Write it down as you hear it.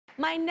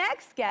My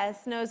next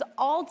guest knows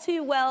all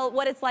too well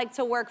what it's like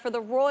to work for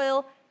the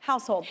royal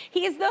household.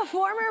 He is the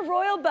former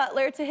royal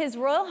butler to His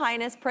Royal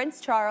Highness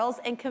Prince Charles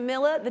and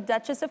Camilla, the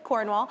Duchess of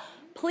Cornwall.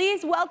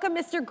 Please welcome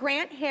Mr.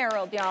 Grant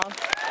Harrold, y'all.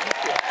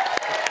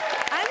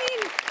 I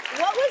mean,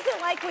 what was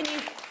it like when you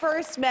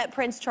first met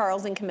Prince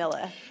Charles and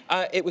Camilla?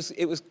 It was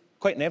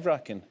quite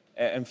nerve-wracking.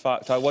 In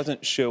fact, I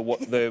wasn't sure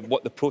what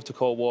the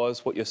protocol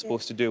was, what you're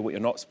supposed to do, what you're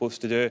not supposed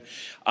to do.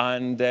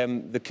 And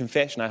the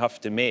confession I have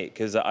to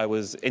make is that I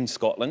was in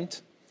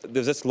Scotland.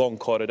 There's this long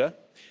corridor,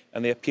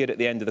 and they appeared at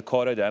the end of the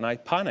corridor, and I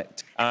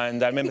panicked.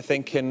 And I remember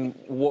thinking,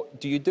 what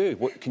do you do?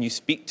 Can you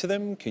speak to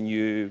them? Do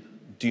you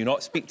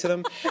not speak to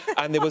them?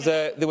 And there was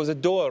a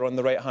door on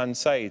the right-hand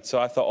side,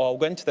 so I thought, oh, I'll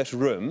go into this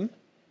room,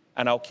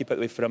 and I'll keep it that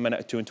way for a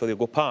minute or two until they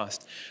go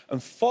past.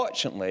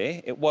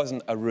 Unfortunately, it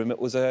wasn't a room, it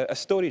was a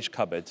storage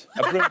cupboard.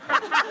 A room.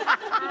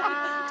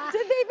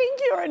 Did they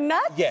think you were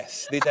nuts?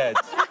 Yes, they did.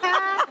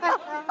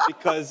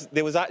 Because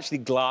there was actually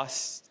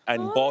glass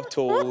and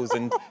bottles,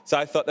 and so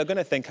I thought they're going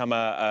to think I'm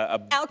a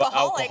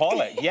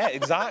alcoholic. Yeah,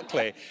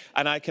 exactly.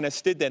 And I kind of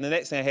stood there, and the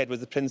next thing I heard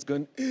was the prince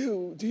going,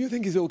 "Ew, do you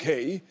think he's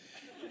okay?"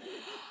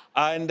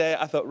 And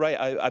I thought, right,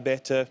 I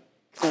better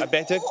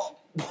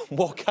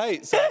walk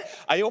out. So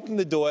I opened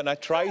the door and I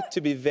tried to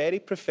be very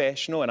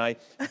professional, and I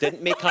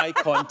didn't make eye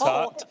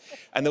contact.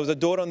 And there was a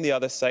door on the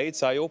other side,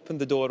 so I opened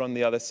the door on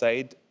the other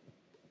side,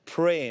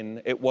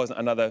 praying it wasn't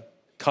another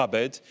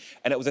cupboard,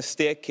 and it was a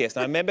staircase.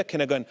 And I remember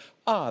kind of going,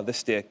 the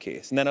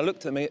staircase. And then I looked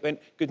at them and went,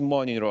 "Good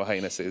morning, Your Royal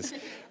Highnesses."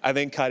 And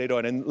then carried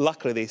on, and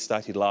luckily they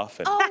started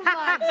laughing. Oh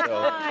my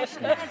gosh,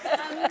 that's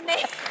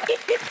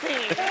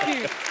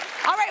amazing.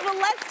 All right, well,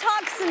 let's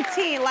talk some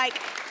tea. Like,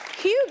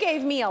 Hugh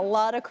gave me a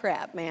lot of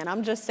crap, man.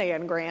 I'm just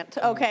saying, Grant,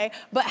 okay?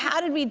 But how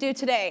did we do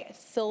today?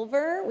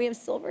 Silver? We have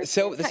silver?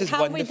 So this is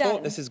wonderful.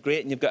 This is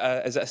great. And you've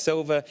got is it a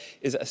silver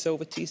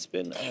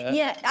teaspoon?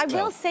 Yeah, I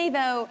will say,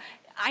 though,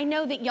 I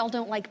know that y'all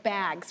don't like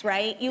bags,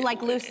 right? You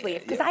like loose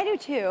leaf, because I do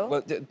too.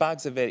 Well,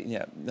 bags are very,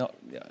 not.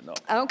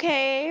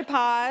 Okay,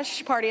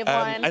 posh, party of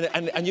one.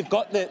 And you've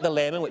got the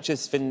lemon, which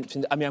is,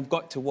 I mean, I've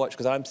got to watch,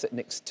 because I'm sitting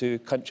next to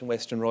country and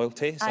western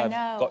royalty, so I've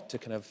got to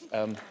kind of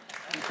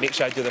make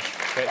sure I do this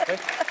correctly.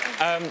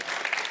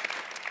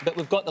 But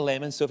we've got the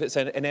lemon, so if it's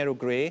an Earl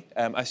Grey,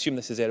 I assume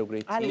this is Earl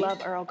Grey tea. I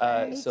love Earl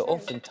Grey. So,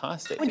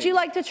 fantastic. Would you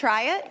like to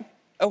try it?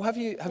 Oh, have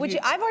you? I've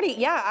already,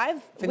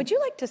 would you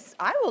like to,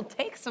 I will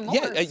take some more,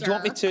 do you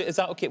want me to, is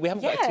that okay? We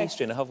haven't got a tea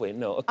strainer, have we?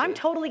 No, okay. I'm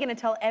totally going to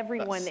tell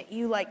everyone that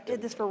you,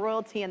 did this for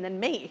royalty and then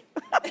me.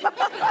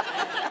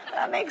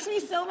 That makes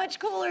me so much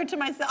cooler to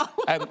myself.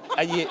 Do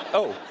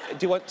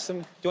you want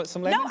some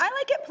lemon? No, I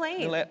like it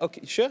plain.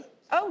 Okay, sure?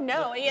 Oh,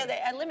 no,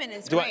 yeah, lemon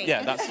is great.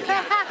 Yeah, that's it.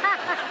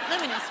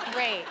 Lemon is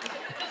great.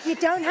 You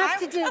don't have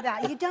to do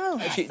that. You don't.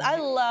 Yes, I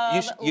love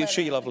lemon. You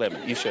sure you love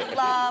lemon? You sure?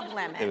 Love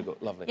lemon. There we go.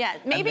 Lovely. Yeah,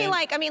 maybe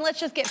let's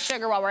just get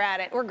sugar while we're at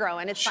it. We're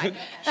growing. It's fine.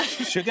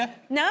 Sugar?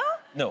 No?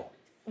 No.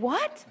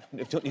 What?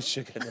 We don't need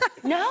sugar.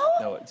 No?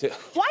 No.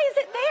 Why is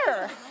it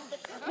there?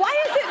 Why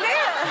is it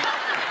there?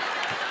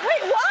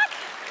 Wait, what?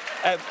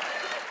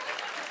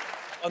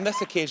 On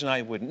this occasion,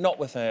 I wouldn't. Not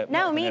with a.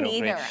 No, me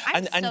neither.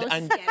 I'm so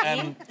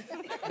skinny.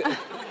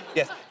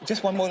 Yes.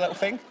 Just one more little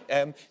thing.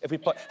 If we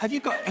put, have you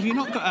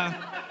not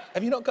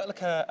got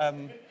like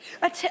a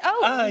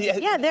yeah.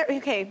 Yeah. There.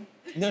 Okay.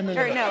 No.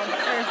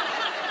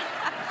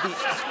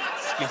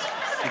 Excuse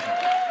me.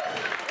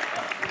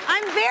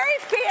 I'm very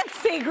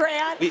fancy,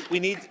 Grant. We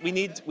need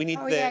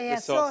the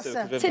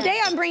saucer. Today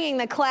I'm bringing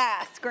the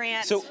class,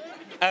 Grant. So,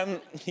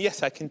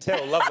 yes, I can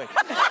tell. Lovely.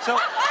 So.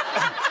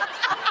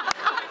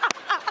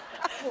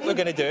 What we're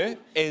going to do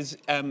is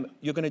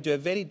you're going to do a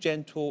very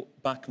gentle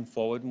back and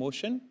forward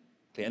motion.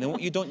 Okay, and then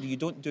what you don't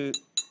do,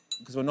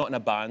 because we're not in a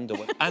band,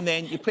 and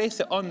then you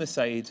place it on the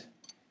side.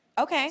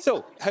 Okay.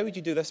 So, how would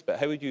you do this bit?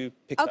 How would you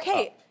pick it up?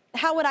 Okay,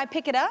 how would I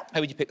pick it up?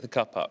 How would you pick the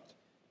cup up?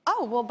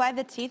 Oh, well, by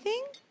the tea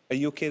thing? Are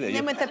you okay there? And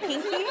then with the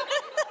pinky?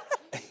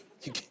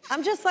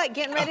 I'm just like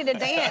getting ready to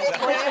dance.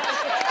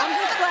 I'm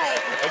just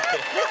like,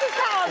 This is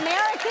how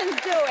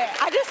Americans do it.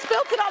 I just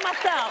spilt it on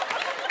myself.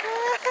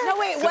 No,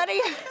 wait, what are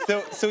you?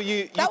 So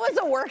you that was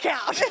a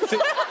workout.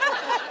 So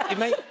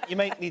you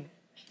might need.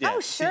 Yeah, oh,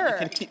 sure. So you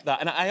can keep that.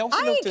 And I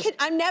also noticed...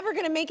 I'm never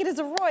going to make it as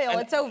a royal.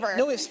 It's over.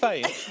 No, it's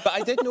fine. But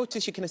I did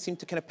notice you kind of seem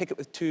to kind of pick it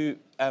with two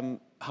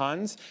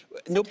hands.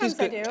 Sometimes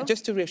I do.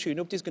 Just to reassure you,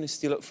 nobody's going to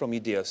steal it from you,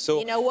 dear. So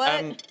you know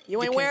what?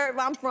 You ain't where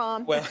I'm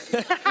from. Well,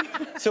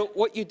 so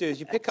what you do is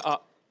you pick it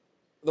up,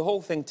 the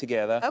whole thing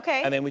together.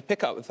 Okay. And then we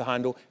pick it up with the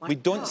handle. We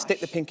don't stick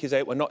the pinkies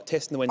out. We're not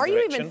testing the wind direction.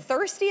 Are you even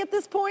thirsty at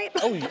this point?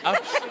 Oh,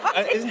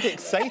 isn't it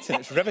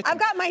exciting? It's riveting. I've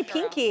got my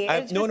pinky.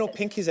 No,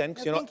 pinky's in,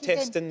 because you're not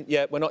testing...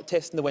 Yeah, we're not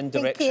testing the wind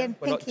direction.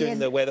 We're not doing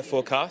the weather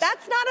forecast.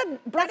 That's not a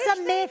British That's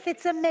a myth.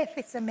 It's a myth.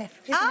 It's a myth,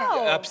 isn't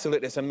it?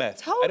 Absolutely, it's a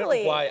myth. Totally. I don't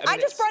know why. I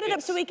just brought it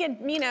up so we could,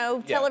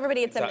 tell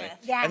everybody it's a myth.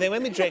 Yeah. And then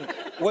when we drink,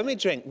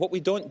 what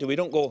we don't do, we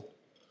don't go...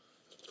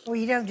 Well,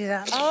 you don't do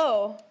that.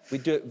 Oh. We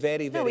do it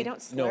very, very... No, we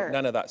don't slur. No,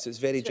 none of that, so it's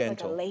very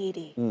gentle. Like a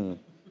lady.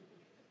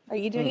 Are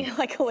you doing it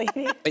like a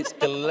lady? It's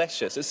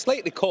delicious. It's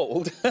slightly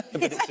cold. But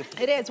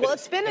it is. Well,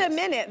 it's been a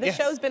minute. The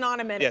show's been on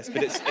a minute. Yes,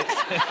 but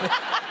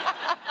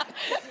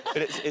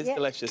it's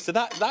delicious. So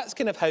that's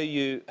kind of how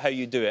you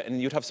do it.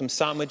 And you'd have some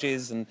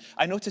sandwiches, and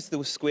I noticed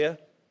those square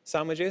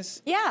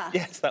sandwiches. Yeah.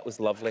 Yes, that was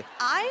lovely.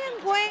 I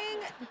am going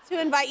to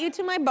invite you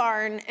to my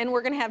barn, and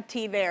we're going to have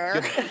tea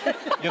there.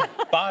 Your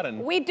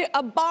barn? We do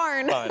a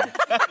barn.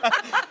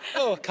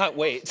 Oh, can't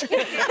wait.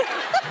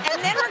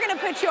 And then we're going to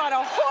put you on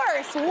a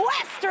horse,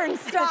 Western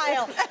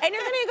style, and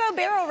you're going to go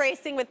barrel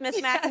racing with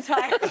Miss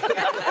McIntyre.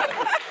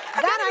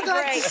 That I'd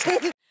like to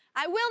see.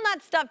 I will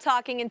not stop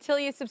talking until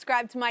you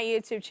subscribe to my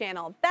YouTube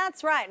channel.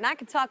 That's right, and I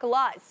can talk a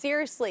lot.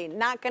 Seriously,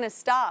 not gonna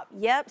stop.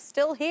 Yep,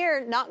 still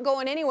here, not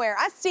going anywhere.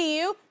 I see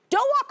you.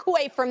 Don't walk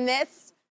away from this.